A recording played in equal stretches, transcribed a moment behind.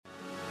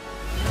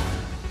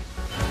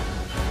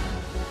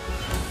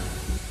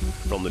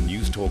From the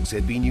Newstalk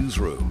ZB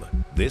Newsroom,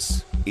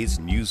 this is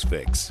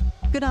Newsfix.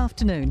 Good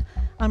afternoon.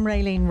 I'm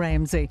Raylene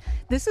Ramsey.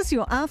 This is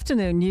your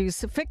afternoon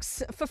news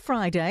fix for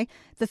Friday,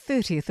 the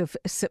 30th of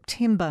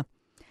September.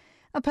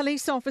 A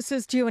police officer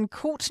is due in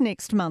court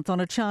next month on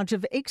a charge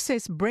of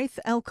excess breath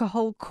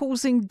alcohol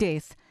causing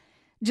death.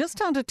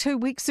 Just under 2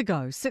 weeks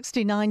ago,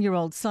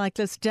 69-year-old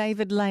cyclist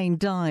David Lane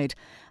died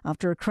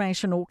after a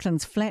crash in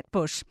Auckland's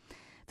Flatbush.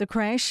 The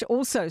crash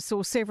also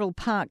saw several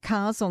parked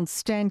cars on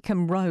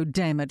Stancombe Road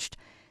damaged.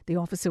 The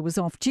officer was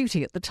off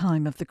duty at the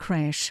time of the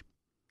crash.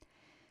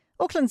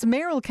 Auckland's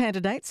mayoral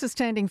candidates are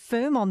standing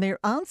firm on their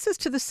answers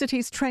to the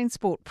city's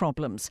transport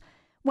problems.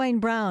 Wayne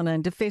Brown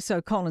and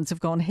Defeso Collins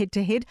have gone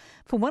head-to-head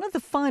for one of the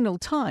final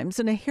times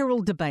in a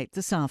Herald debate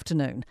this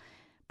afternoon.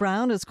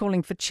 Brown is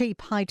calling for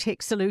cheap,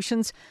 high-tech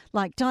solutions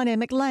like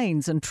dynamic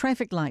lanes and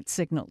traffic light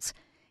signals.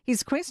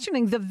 He's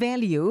questioning the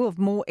value of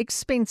more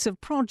expensive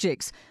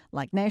projects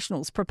like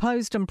National's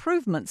proposed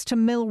improvements to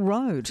Mill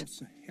Road.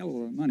 It's a hell of a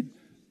lot of money.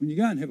 When you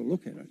go and have a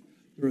look at it,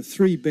 there are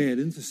 3 bad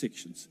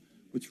intersections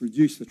which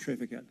reduce the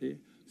traffic out there.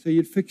 So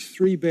you'd fix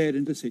 3 bad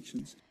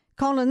intersections.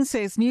 Collins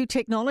says new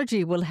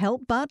technology will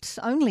help, but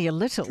only a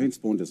little.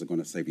 Transponders are going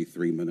to save you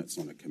 3 minutes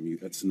on a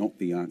commute. It's not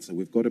the answer.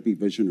 We've got to be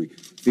visionary.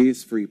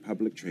 There's free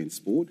public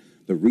transport.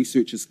 The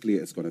research is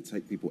clear. It's going to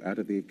take people out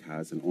of their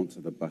cars and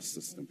onto the bus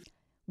system.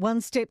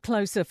 One step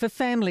closer for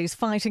families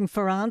fighting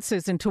for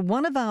answers into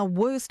one of our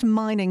worst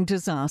mining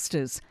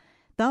disasters.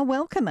 They're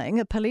welcoming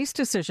a police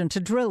decision to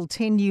drill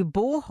 10 new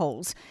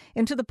boreholes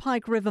into the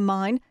Pike River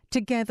mine to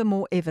gather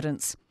more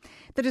evidence.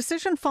 The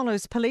decision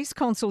follows police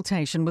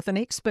consultation with an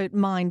expert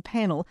mine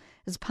panel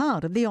as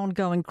part of the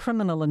ongoing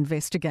criminal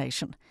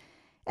investigation.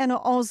 Anna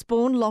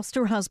Osborne lost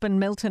her husband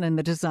Milton in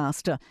the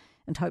disaster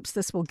and hopes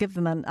this will give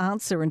them an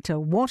answer into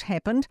what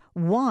happened,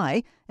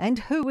 why and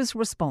who is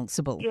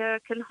responsible. You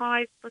can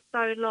hide for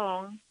so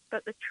long,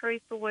 but the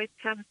truth always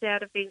comes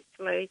out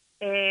eventually,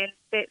 and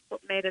that's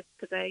what matters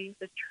to me,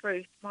 the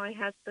truth. My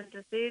husband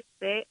deserves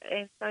that,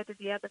 and so do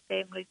the other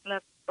family's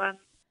loved ones.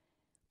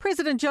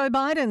 President Joe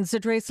Biden's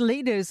addressed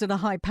leaders at a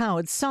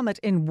high-powered summit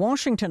in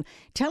Washington,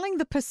 telling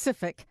the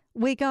Pacific,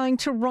 we're going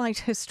to write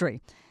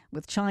history.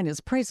 With China's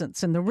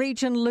presence in the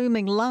region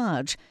looming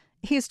large,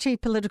 here's Chief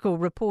Political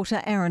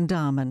Reporter Aaron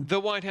Darman. The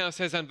White House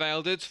has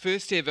unveiled its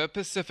first ever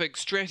Pacific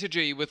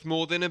strategy with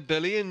more than $1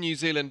 billion New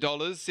Zealand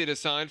dollars set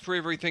aside for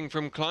everything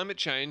from climate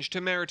change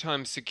to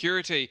maritime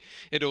security.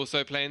 It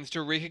also plans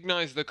to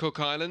recognise the Cook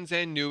Islands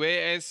and Niue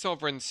as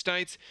sovereign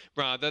states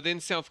rather than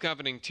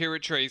self-governing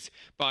territories.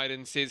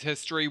 Biden says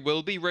history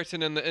will be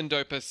written in the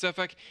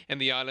Indo-Pacific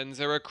and the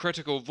islands are a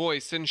critical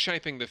voice in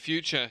shaping the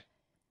future.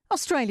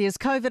 Australia's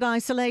COVID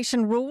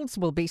isolation rules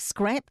will be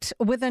scrapped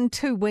within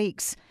 2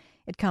 weeks.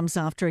 It comes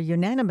after a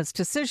unanimous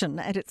decision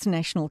at its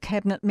National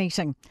Cabinet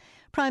meeting.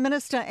 Prime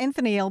Minister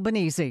Anthony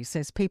Albanese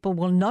says people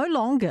will no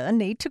longer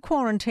need to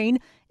quarantine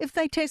if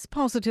they test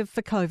positive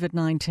for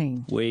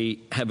COVID-19.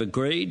 We have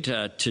agreed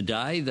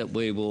today that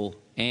we will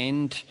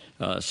end,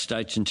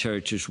 states and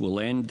territories will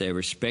end their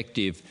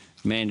respective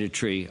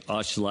mandatory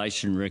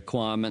isolation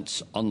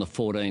requirements on the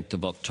 14th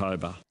of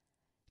October.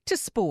 To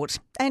sport,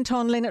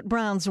 Anton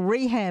Leonard-Brown's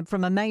rehab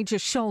from a major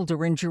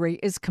shoulder injury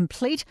is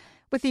complete,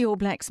 with the All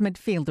Blacks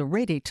midfielder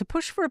ready to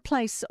push for a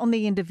place on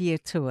the end-of-year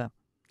tour.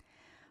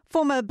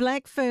 Former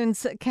Black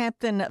Ferns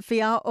captain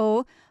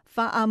Fia'o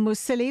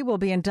Fa'amusili will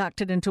be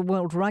inducted into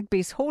World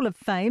Rugby's Hall of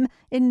Fame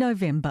in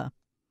November.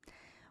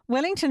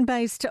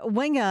 Wellington-based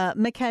winger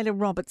Michaela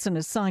Robertson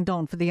has signed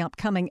on for the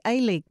upcoming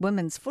A-League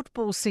women's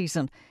football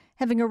season,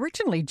 having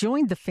originally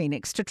joined the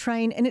Phoenix to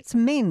train in its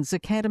men's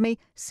academy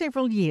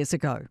several years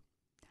ago.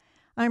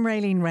 I'm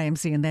Raylene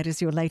Ramsey and that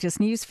is your latest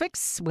news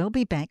fix. We'll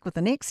be back with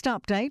the next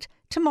update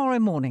tomorrow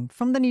morning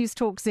from the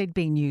Newstalk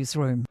ZB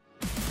Newsroom.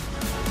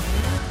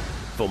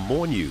 For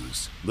more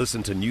news,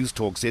 listen to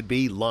Newstalk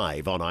ZB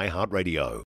live on iHeartRadio.